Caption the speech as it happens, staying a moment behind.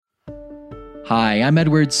Hi, I'm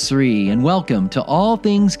Edward Sri, and welcome to All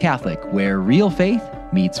Things Catholic, where real faith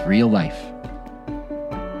meets real life.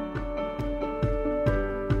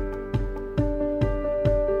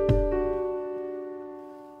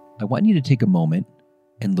 I want you to take a moment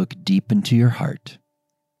and look deep into your heart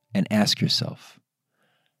and ask yourself,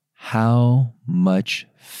 how much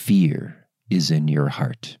fear is in your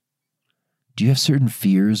heart? Do you have certain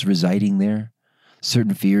fears residing there?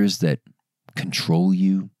 Certain fears that control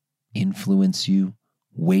you, influence you,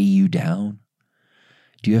 weigh you down?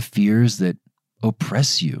 Do you have fears that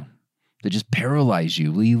oppress you, that just paralyze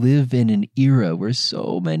you? We live in an era where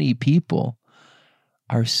so many people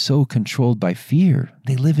are so controlled by fear.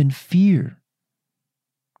 They live in fear.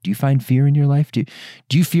 Do you find fear in your life? Do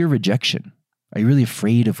you fear rejection? Are you really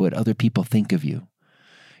afraid of what other people think of you?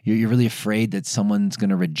 You're really afraid that someone's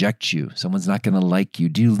going to reject you. Someone's not going to like you.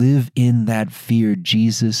 Do you live in that fear?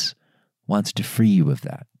 Jesus wants to free you of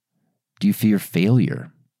that. Do you fear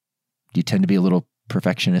failure? Do you tend to be a little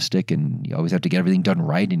perfectionistic and you always have to get everything done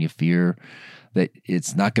right and you fear that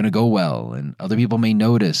it's not going to go well and other people may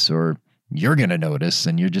notice or you're going to notice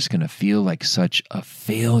and you're just going to feel like such a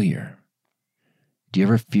failure? Do you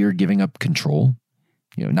ever fear giving up control?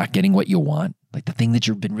 Not getting what you want? Like the thing that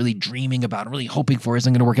you've been really dreaming about, really hoping for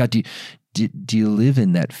isn't going to work out. Do you live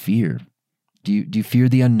in that fear? Do you fear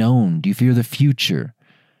the unknown? Do you fear the future?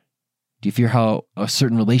 Do you fear how a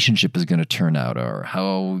certain relationship is going to turn out, or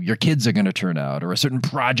how your kids are going to turn out, or a certain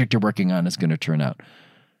project you're working on is going to turn out?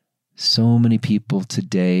 So many people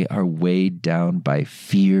today are weighed down by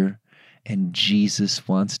fear, and Jesus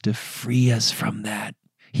wants to free us from that.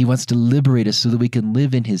 He wants to liberate us so that we can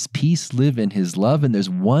live in His peace, live in His love. And there's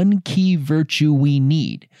one key virtue we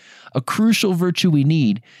need, a crucial virtue we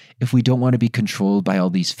need if we don't want to be controlled by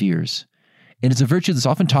all these fears. And it's a virtue that's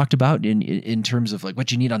often talked about in terms of like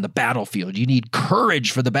what you need on the battlefield. You need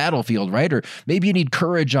courage for the battlefield, right? Or maybe you need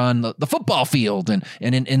courage on the football field and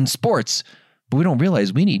in sports. But we don't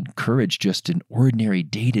realize we need courage just in ordinary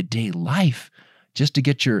day-to-day life. Just to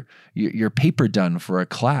get your paper done for a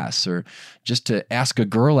class, or just to ask a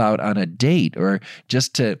girl out on a date, or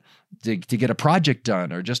just to get a project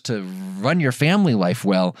done, or just to run your family life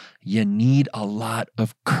well, you need a lot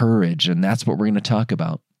of courage. And that's what we're going to talk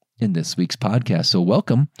about in this week's podcast. So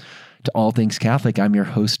welcome to All Things Catholic. I'm your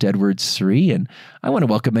host, Edward Sri, and I want to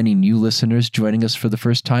welcome any new listeners joining us for the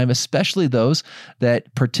first time, especially those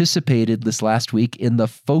that participated this last week in the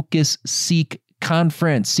Focus Seek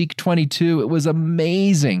Conference, Seek 22. It was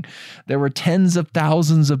amazing. There were tens of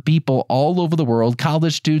thousands of people all over the world,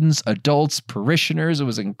 college students, adults, parishioners. It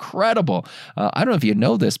was incredible. I don't know if you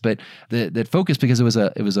know this, but that Focus, because it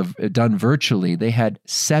was done virtually, they had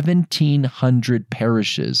 1,700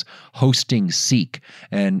 parishes hosting Seek,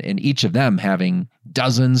 and each of them having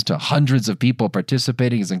dozens to hundreds of people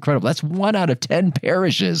participating is incredible. That's 1 out of 10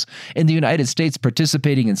 parishes in the United States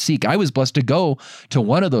participating in Seek. I was blessed to go to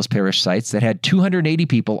one of those parish sites that had 280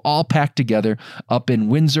 people all packed together up in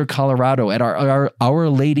Windsor, Colorado at Our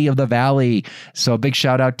Lady of the Valley. So a big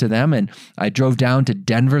shout out to them. And I drove down to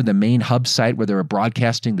Denver, the main hub site where they were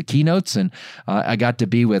broadcasting the keynotes. And I got to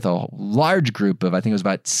be with a large group of, I think it was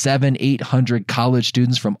about 700-800 college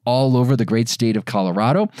students from all over the great state of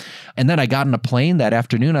Colorado. And then I got on a plane that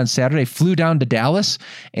afternoon on Saturday, flew down to Dallas,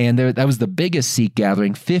 and that was the biggest Seek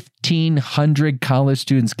gathering. 1,500 college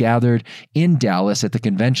students gathered in Dallas at the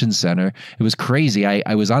convention center. It was crazy.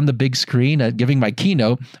 I was on the big screen giving my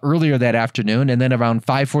keynote earlier that afternoon, and then around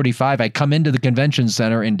 5:45, I come into the convention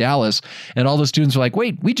center in Dallas, and all the students were like,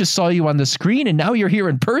 wait, we just saw you on the screen, and now you're here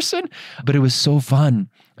in person? But it was so fun.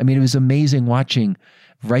 I mean, it was amazing watching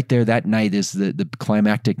right there. That night is the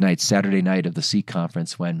climactic night, Saturday night of the Seek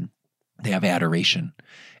conference, when they have adoration.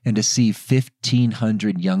 And to see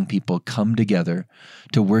 1,500 young people come together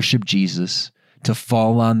to worship Jesus, to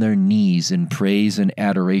fall on their knees in praise and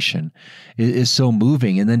adoration is so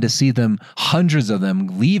moving. And then to see them, hundreds of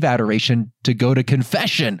them, leave adoration to go to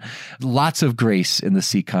confession. Lots of grace in the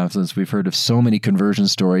Seek Conference. We've heard of so many conversion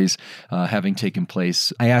stories having taken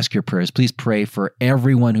place. I ask your prayers. Please pray for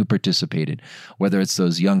everyone who participated, whether it's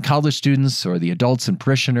those young college students or the adults and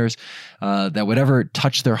parishioners, that whatever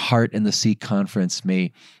touched their heart in the Seek Conference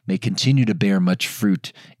may continue to bear much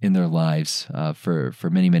fruit in their lives for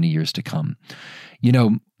many, many years to come.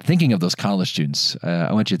 Thinking of those college students,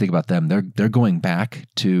 I want you to think about them. They're going back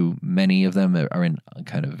to, many of them are in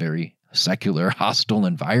kind of very secular, hostile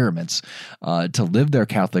environments. To live their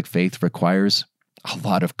Catholic faith requires a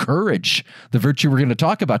lot of courage. The virtue we're going to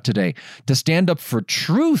talk about today, to stand up for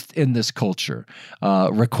truth in this culture,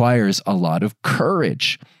 requires a lot of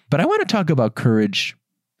courage. But I want to talk about courage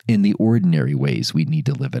in the ordinary ways we need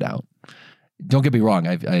to live it out. Don't get me wrong.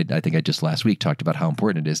 I think I just last week talked about how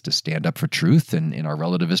important it is to stand up for truth in our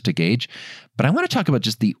relativistic age. But I want to talk about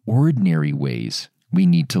just the ordinary ways we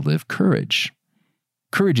need to live courage.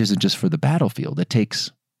 Courage isn't just for the battlefield. It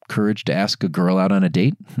takes courage to ask a girl out on a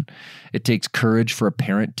date. It takes courage for a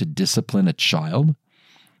parent to discipline a child.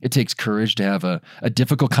 It takes courage to have a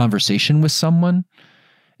difficult conversation with someone.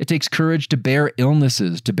 It takes courage to bear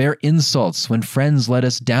illnesses, to bear insults when friends let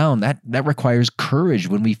us down. That requires courage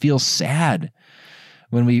when we feel sad,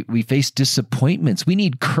 when we face disappointments. We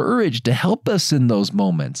need courage to help us in those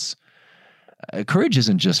moments. Courage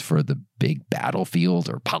isn't just for the big battlefield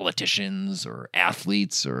or politicians or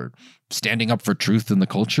athletes or standing up for truth in the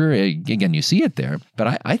culture. Again, you see it there.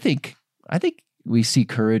 But I think we see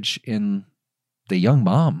courage in the young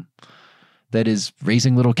mom that is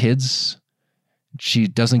raising little kids. She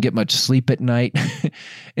doesn't get much sleep at night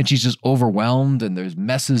and she's just overwhelmed and there's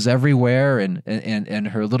messes everywhere and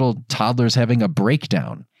her little toddler's having a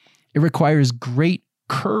breakdown. It requires great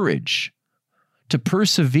courage to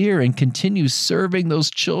persevere and continue serving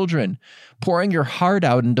those children, pouring your heart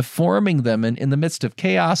out and deforming them in the midst of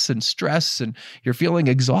chaos and stress and you're feeling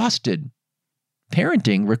exhausted.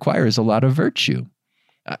 Parenting requires a lot of virtue.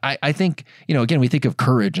 I think, again, we think of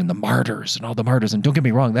courage and the martyrs and all the martyrs, and don't get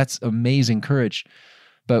me wrong, that's amazing courage,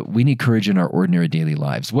 but we need courage in our ordinary daily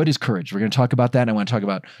lives. What is courage? We're going to talk about that, and I want to talk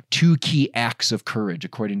about 2 key acts of courage,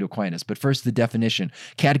 according to Aquinas. But first, the definition.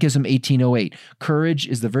 Catechism 1808. Courage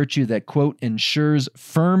is the virtue that, quote, ensures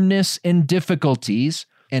firmness in difficulties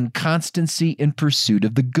and constancy in pursuit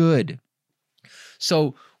of the good.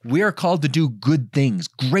 So we are called to do good things,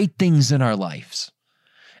 great things in our lives.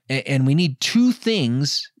 And we need 2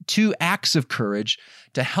 acts of courage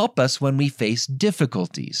to help us when we face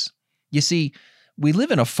difficulties. You see, we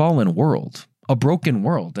live in a fallen world, a broken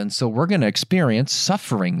world, and so we're going to experience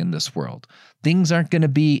suffering in this world. Things aren't going to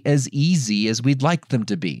be as easy as we'd like them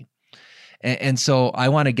to be. And so I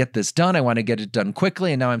want to get this done. I want to get it done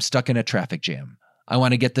quickly, and now I'm stuck in a traffic jam. I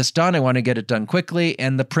want to get this done. I want to get it done quickly,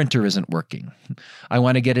 and the printer isn't working. I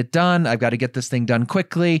want to get it done. I've got to get this thing done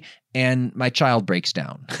quickly, and my child breaks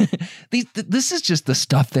down. This is just the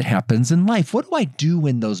stuff that happens in life. What do I do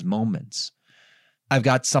in those moments? I've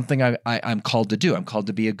got something I'm called to do. I'm called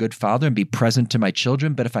to be a good father and be present to my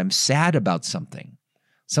children. But if I'm sad about something,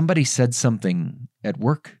 somebody said something at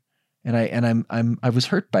work, and I was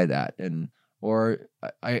hurt by that, or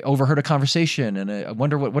I overheard a conversation and I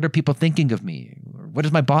wonder what are people thinking of me? Or what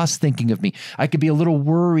is my boss thinking of me? I could be a little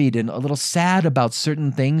worried and a little sad about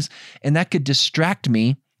certain things, and that could distract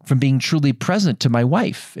me from being truly present to my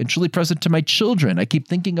wife and truly present to my children. I keep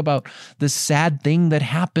thinking about this sad thing that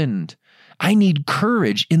happened. I need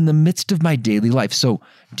courage in the midst of my daily life. So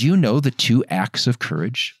do you know the 2 acts of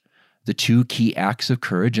courage? The 2 key acts of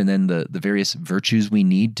courage, and then the various virtues we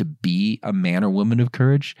need to be a man or woman of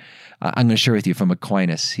courage? I'm going to share with you from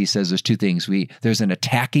Aquinas. He says there's 2 things. There's an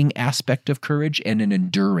attacking aspect of courage and an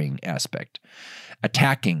enduring aspect.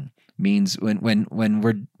 Attacking means when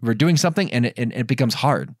we're doing something and it becomes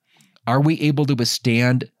hard. Are we able to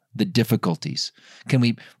withstand the difficulties? Can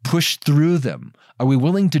we push through them? Are we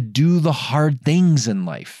willing to do the hard things in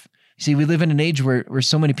life? See, we live in an age where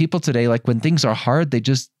so many people today, like when things are hard, they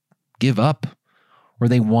just give up, or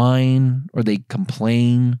they whine, or they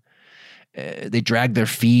complain, they drag their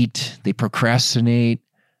feet, they procrastinate,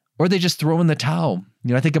 or they just throw in the towel.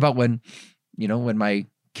 I think about when my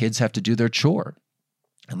kids have to do their chore,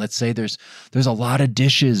 and let's say there's a lot of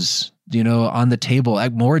dishes, on the table,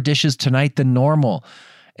 more dishes tonight than normal,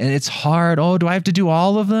 and it's hard. Oh, do I have to do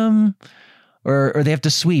all of them? Or they have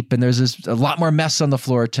to sweep, and there's a lot more mess on the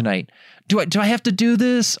floor tonight. Do I have to do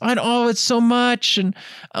this? It's so much, and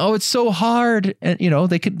it's so hard. And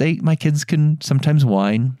my kids can sometimes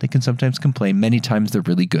whine. They can sometimes complain. Many times they're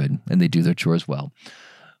really good and they do their chores well.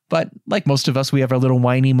 But like most of us, we have our little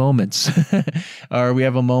whiny moments, or we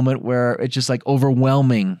have a moment where it's just like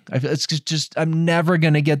overwhelming. It's just I'm never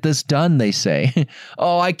going to get this done. They say,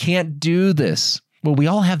 "Oh, I can't do this." Well, we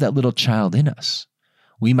all have that little child in us.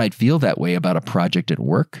 We might feel that way about a project at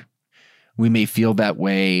work. We may feel that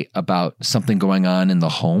way about something going on in the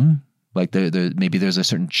home. Like maybe there's a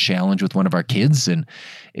certain challenge with one of our kids, and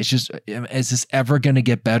it's just, is this ever going to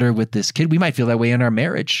get better with this kid? We might feel that way in our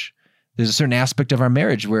marriage. There's a certain aspect of our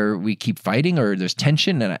marriage where we keep fighting, or there's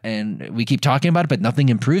tension, and we keep talking about it, but nothing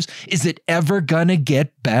improves. Is it ever going to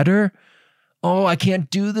get better? Oh, I can't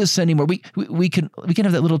do this anymore. We can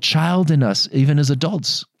have that little child in us, even as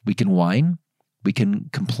adults. We can whine. We can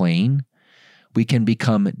complain. We can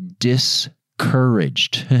become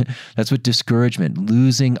discouraged. That's what discouragement,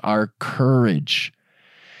 losing our courage.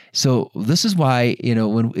 So this is why,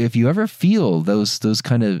 if you ever feel those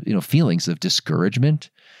kind of, feelings of discouragement,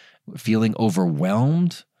 feeling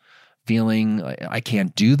overwhelmed, feeling like I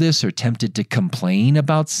can't do this, or tempted to complain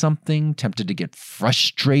about something, tempted to get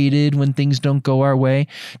frustrated when things don't go our way,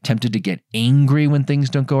 tempted to get angry when things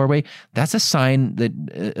don't go our way, that's a sign that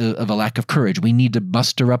of a lack of courage. We need to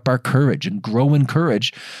muster up our courage and grow in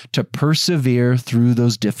courage to persevere through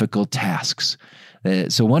those difficult tasks.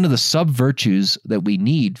 So one of the sub-virtues that we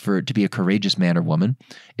need to be a courageous man or woman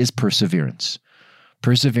is perseverance.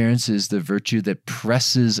 Perseverance is the virtue that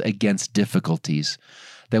presses against difficulties.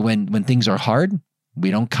 That when things are hard, we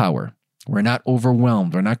don't cower. We're not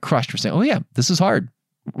overwhelmed. We're not crushed. We're saying, oh yeah, this is hard.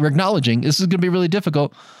 We're acknowledging this is going to be really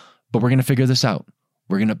difficult, but we're going to figure this out.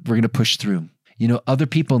 We're going to push through. Other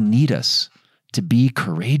people need us to be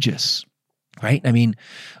courageous, right? I mean,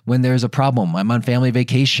 when there's a problem, I'm on family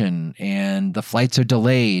vacation and the flights are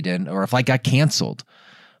delayed or a flight got canceled.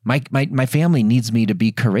 My family needs me to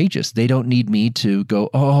be courageous. They don't need me to go,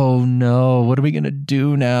 oh no, what are we going to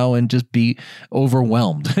do now? And just be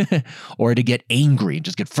overwhelmed or to get angry and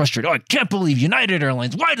just get frustrated. Oh, I can't believe United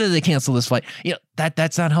Airlines. Why did they cancel this flight?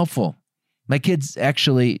 That's not helpful. My kids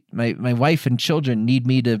actually, my wife and children need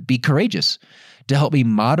me to be courageous, to help me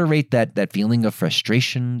moderate that feeling of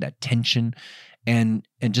frustration, that tension, and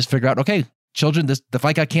just figure out, okay, children, the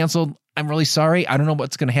flight got canceled. I'm really sorry. I don't know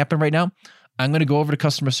what's going to happen right now. I'm going to go over to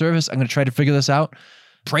customer service. I'm going to try to figure this out.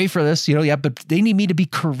 Pray for this, but they need me to be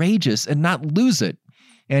courageous and not lose it.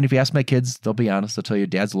 And if you ask my kids, they'll be honest. They'll tell you,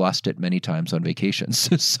 Dad's lost it many times on vacations.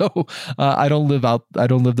 So I don't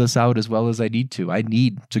live this out as well as I need to. I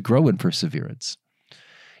need to grow in perseverance.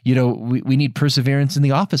 We need perseverance in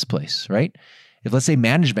the office place, right? If, let's say,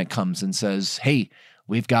 management comes and says, hey,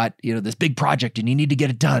 we've got, this big project and you need to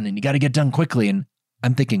get it done and you got to get it done quickly. And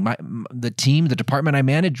I'm thinking the team, the department I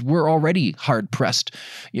manage, we're already hard pressed.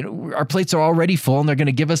 Our plates are already full and they're going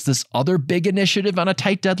to give us this other big initiative on a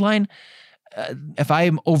tight deadline. If I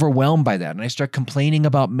am overwhelmed by that and I start complaining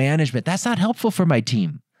about management, that's not helpful for my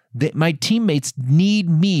team. My teammates need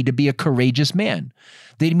me to be a courageous man.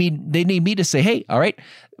 They need me to say, hey, all right,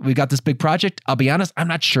 we got this big project. I'll be honest, I'm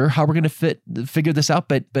not sure how we're going to figure this out,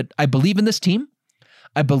 but I believe in this team.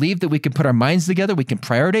 I believe that we can put our minds together. We can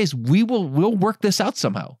prioritize. We'll work this out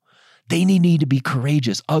somehow. They need me to be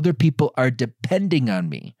courageous. Other people are depending on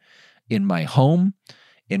me in my home,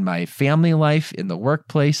 in my family life, in the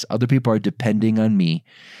workplace. Other people are depending on me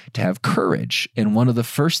to have courage. And one of the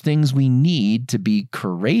first things we need to be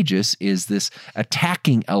courageous is this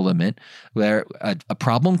attacking element where a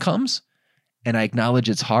problem comes and I acknowledge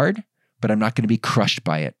it's hard, but I'm not going to be crushed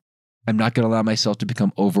by it. I'm not going to allow myself to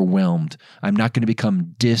become overwhelmed. I'm not going to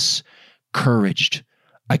become discouraged.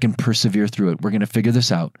 I can persevere through it. We're going to figure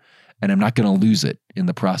this out, and I'm not going to lose it in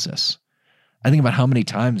the process. I think about how many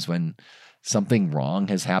times when something wrong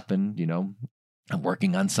has happened, I'm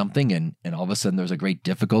working on something and all of a sudden there's a great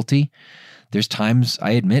difficulty. There's times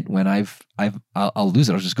I admit when I'll lose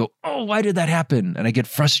it. I'll just go, oh, why did that happen? And I get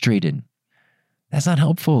frustrated. That's not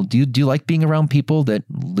helpful. Do you like being around people that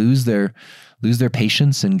lose their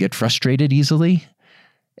patience and get frustrated easily?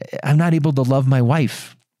 I'm not able to love my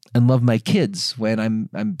wife and love my kids when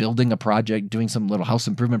I'm building a project, doing some little house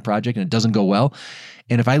improvement project, and it doesn't go well.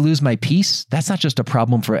 And if I lose my peace, that's not just a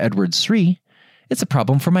problem for Edward Sri. It's a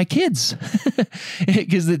problem for my kids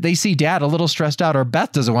because they see Dad a little stressed out, or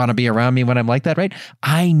Beth doesn't want to be around me when I'm like that, right?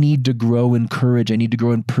 I need to grow in courage. I need to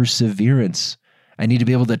grow in perseverance. I need to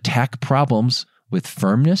be able to attack problems with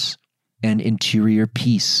firmness and interior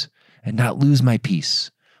peace and not lose my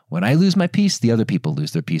peace. When I lose my peace, the other people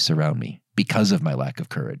lose their peace around me because of my lack of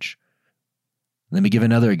courage. Let me give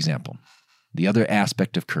another example. The other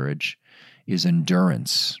aspect of courage is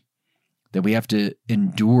endurance, that we have to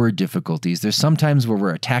endure difficulties. There's some times where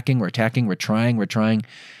we're trying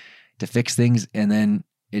to fix things, and then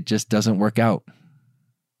it just doesn't work out.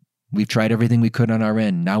 We've tried everything we could on our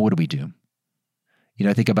end. Now what do?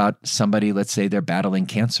 I think about somebody, let's say they're battling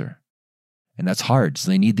cancer, and that's hard. So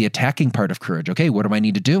they need the attacking part of courage. Okay, what do I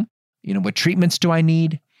need to do? What treatments do I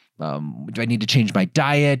need? Do I need to change my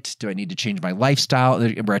diet? Do I need to change my lifestyle?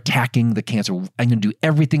 We're attacking the cancer. I'm going to do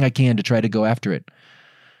everything I can to try to go after it.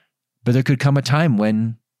 But there could come a time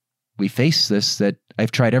when we face this, that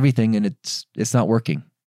I've tried everything and it's not working.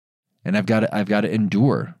 And I've got to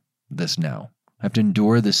endure this now. I have to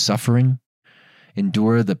endure the suffering,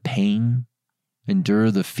 endure the pain, endure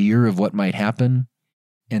the fear of what might happen.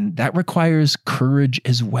 And that requires courage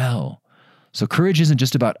as well. So courage isn't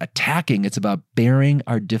just about attacking, it's about bearing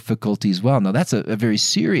our difficulties well. Now that's a very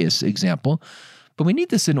serious example, but we need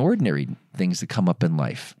this in ordinary things that come up in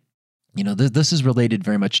life. This is related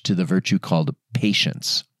very much to the virtue called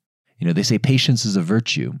patience. They say patience is a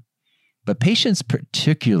virtue, but patience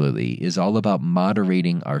particularly is all about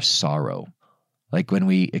moderating our sorrow. Like when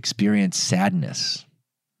we experience sadness,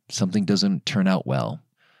 something doesn't turn out well,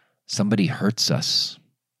 somebody hurts us,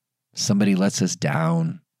 somebody lets us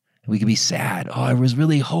down, we can be sad. Oh, I was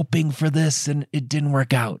really hoping for this and it didn't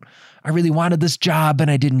work out. I really wanted this job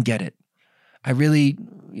and I didn't get it. I really,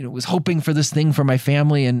 was hoping for this thing for my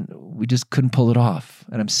family and we just couldn't pull it off.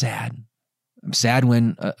 And I'm sad. I'm sad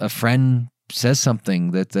when a friend says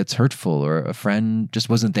something that's hurtful, or a friend just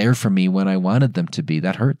wasn't there for me when I wanted them to be.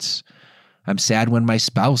 That hurts. I'm sad when my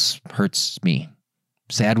spouse hurts me.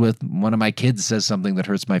 Sad with one of my kids says something that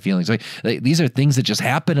hurts my feelings. Like these are things that just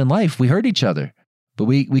happen in life. We hurt each other, but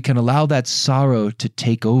we can allow that sorrow to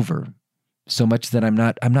take over so much that I'm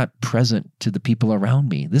not present to the people around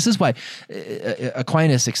me. This is why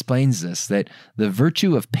Aquinas explains this, that the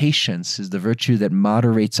virtue of patience is the virtue that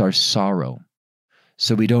moderates our sorrow,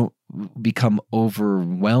 so we don't become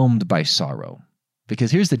overwhelmed by sorrow. Because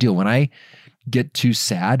here's the deal. When I get too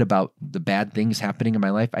sad about the bad things happening in my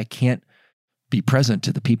life, I can't be present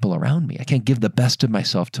to the people around me. I can't give the best of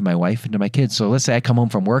myself to my wife and to my kids. So let's say I come home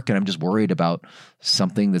from work and I'm just worried about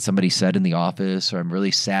something that somebody said in the office, or I'm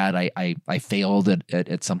really sad I failed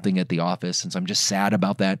at something at the office, and so I'm just sad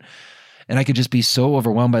about that. And I could just be so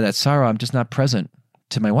overwhelmed by that sorrow, I'm just not present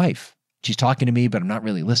to my wife. She's talking to me, but I'm not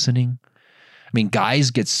really listening. I mean,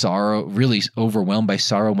 guys get really overwhelmed by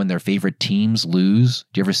sorrow when their favorite teams lose.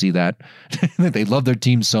 Do you ever see that? They love their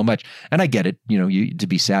team so much. And I get it, to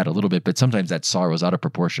be sad a little bit, but sometimes that sorrow is out of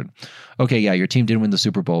proportion. Okay, yeah, your team didn't win the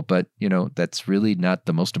Super Bowl, but, that's really not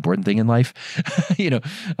the most important thing in life.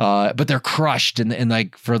 But they're crushed and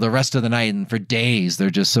like for the rest of the night and for days, they're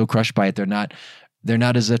just so crushed by it. They're not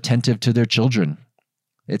as attentive to their children.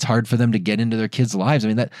 It's hard for them to get into their kids' lives. I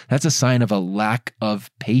mean, that's a sign of a lack of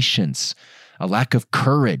patience, a lack of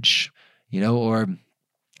courage, or,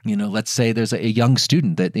 let's say there's a young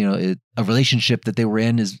student that, a relationship that they were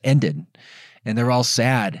in is ended and they're all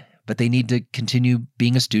sad, but they need to continue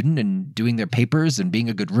being a student and doing their papers and being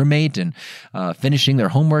a good roommate and finishing their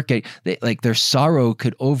homework. Their sorrow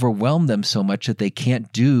could overwhelm them so much that they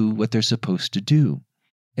can't do what they're supposed to do.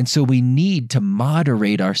 And so we need to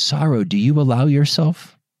moderate our sorrow. Do you allow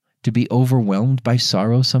yourself to be overwhelmed by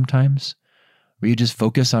sorrow sometimes, where you just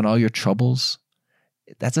focus on all your troubles?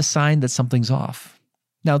 That's a sign that something's off.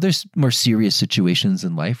 Now, there's more serious situations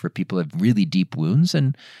in life where people have really deep wounds,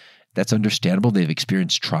 and that's understandable. They've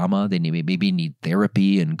experienced trauma. They maybe need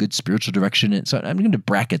therapy and good spiritual direction. And so I'm going to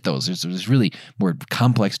bracket those. There's really more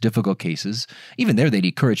complex, difficult cases. Even there, they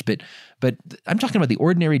need courage. But I'm talking about the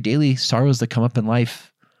ordinary daily sorrows that come up in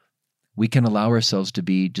life. We can allow ourselves to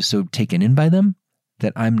be just so taken in by them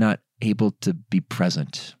that I'm not able to be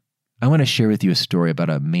present. I want to share with you a story about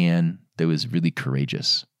a man that was really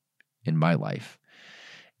courageous in my life.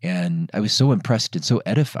 And I was so impressed and so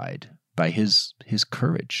edified by his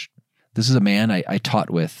courage. This is a man I taught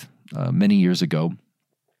with many years ago.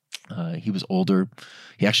 He was older.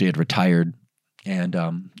 He actually had retired, and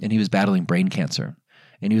he was battling brain cancer.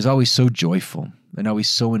 And he was always so joyful and always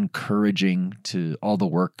so encouraging to all the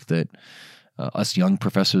work that us young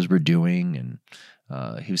professors were doing.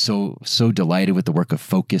 And he was so delighted with the work of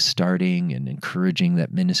Focus starting and encouraging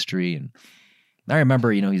that ministry. And I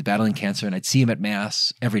remember, he's battling cancer, and I'd see him at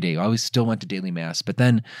Mass every day. I always still went to daily Mass. But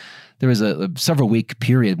then there was a several week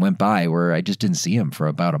period went by where I just didn't see him for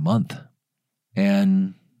about a month.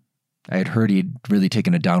 And I had heard he'd really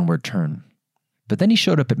taken a downward turn. But then he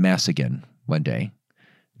showed up at Mass again one day.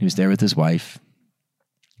 He was there with his wife.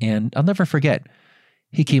 And I'll never forget,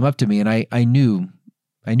 he came up to me, and I knew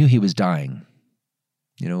he was dying.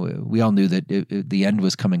 We all knew that the end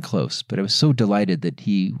was coming close, but I was so delighted that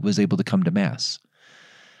he was able to come to Mass.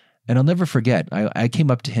 And I'll never forget, I came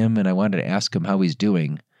up to him and I wanted to ask him how he's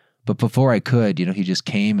doing. But before I could, he just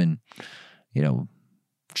came and,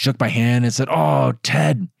 shook my hand and said, "Oh,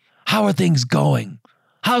 Ted, how are things going?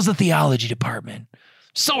 How's the theology department?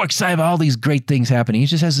 So excited about all these great things happening." He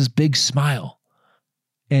just has this big smile.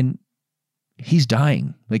 And he's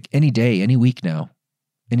dying like any day, any week now.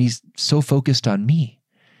 And he's so focused on me.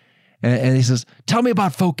 And he says, "Tell me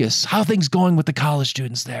about Focus. How are things going with the college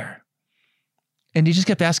students there?" And he just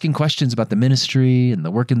kept asking questions about the ministry and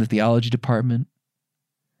the work in the theology department.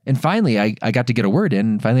 And finally, I got to get a word in.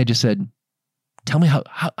 And finally, I just said, "Tell me,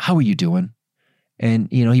 how are you doing?" And,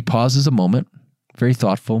 he pauses a moment, very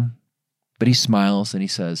thoughtful, but he smiles and he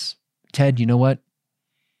says, "Ted, you know what?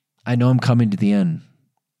 I know I'm coming to the end,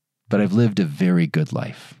 but I've lived a very good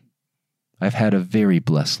life. I've had a very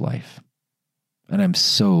blessed life. And I'm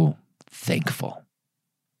so thankful.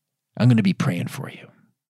 I'm going to be praying for you."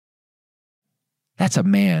 That's a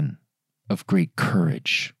man of great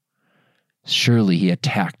courage. Surely he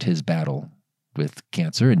attacked his battle with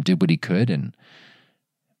cancer and did what he could,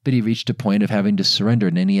 but he reached a point of having to surrender,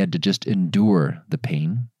 and then he had to just endure the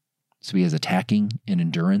pain. So he has attacking and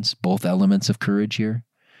endurance, both elements of courage here.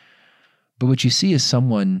 But what you see is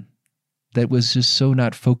someone that was just so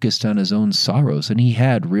not focused on his own sorrows, and he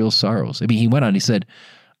had real sorrows. I mean, he went on, he said,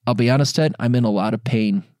 I'll be honest, Ted, I'm in a lot of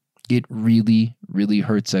pain. It really, really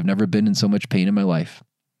hurts. I've never been in so much pain in my life.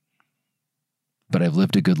 But I've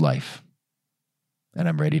lived a good life, and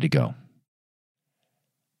I'm ready to go.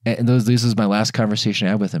 And this is my last conversation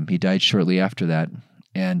I had with him. He died shortly after that.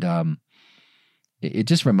 And it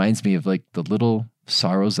just reminds me of like the little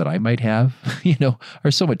sorrows that I might have, are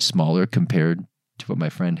so much smaller compared to what my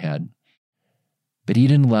friend had. But he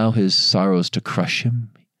didn't allow his sorrows to crush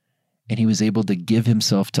him. And he was able to give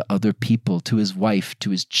himself to other people, to his wife, to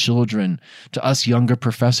his children, to us younger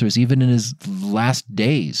professors, even in his last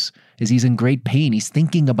days, as he's in great pain. He's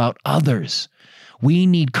thinking about others. We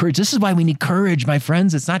need courage. This is why we need courage, my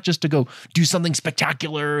friends. It's not just to go do something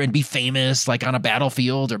spectacular and be famous, like on a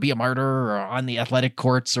battlefield or be a martyr or on the athletic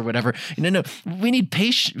courts or whatever. No. We need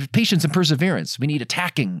patience and perseverance. We need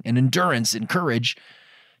attacking and endurance and courage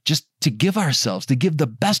just to give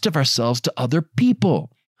the best of ourselves to other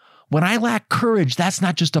people. When I lack courage, that's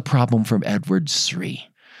not just a problem from Edward Sri.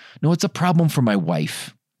 No, it's a problem for my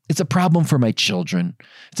wife. It's a problem for my children.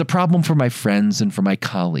 It's a problem for my friends and for my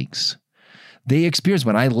colleagues. They experience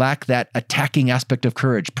when I lack that attacking aspect of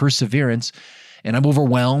courage, perseverance, and I'm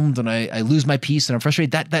overwhelmed and I lose my peace and I'm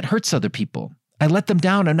frustrated, that hurts other people. I let them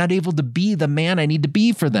down. I'm not able to be the man I need to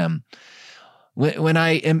be for them. When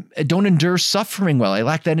I don't endure suffering well, I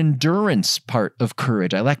lack that endurance part of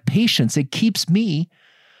courage. I lack patience. It keeps me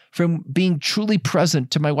from being truly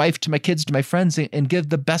present to my wife, to my kids, to my friends, and give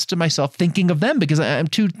the best of myself thinking of them because I'm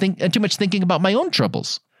too much thinking about my own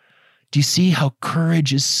troubles. Do you see how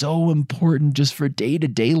courage is so important just for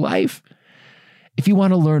day-to-day life? If you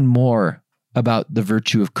want to learn more about the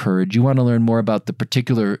virtue of courage, you want to learn more about the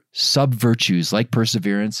particular sub-virtues like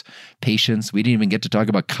perseverance, patience. We didn't even get to talk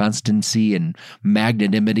about constancy and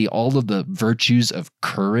magnanimity, all of the virtues of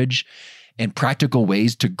courage and practical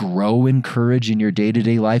ways to grow in courage in your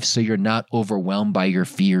day-to-day life so you're not overwhelmed by your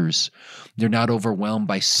fears. You're not overwhelmed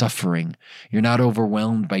by suffering. You're not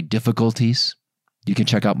overwhelmed by difficulties. You can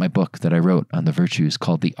check out my book that I wrote on the virtues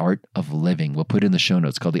called The Art of Living. We'll put it in the show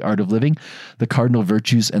notes, called The Art of Living, the Cardinal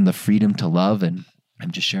Virtues and the Freedom to Love. And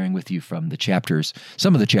I'm just sharing with you from the chapters,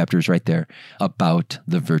 some of the chapters right there about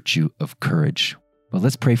the virtue of courage. Well,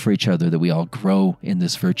 let's pray for each other that we all grow in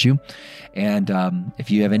this virtue. And if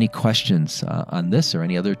you have any questions on this or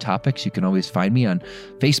any other topics, you can always find me on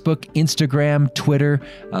Facebook, Instagram, Twitter,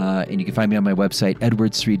 and you can find me on my website,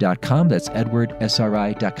 edwardsri.com. That's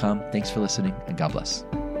edwardsri.com. Thanks for listening, and God bless.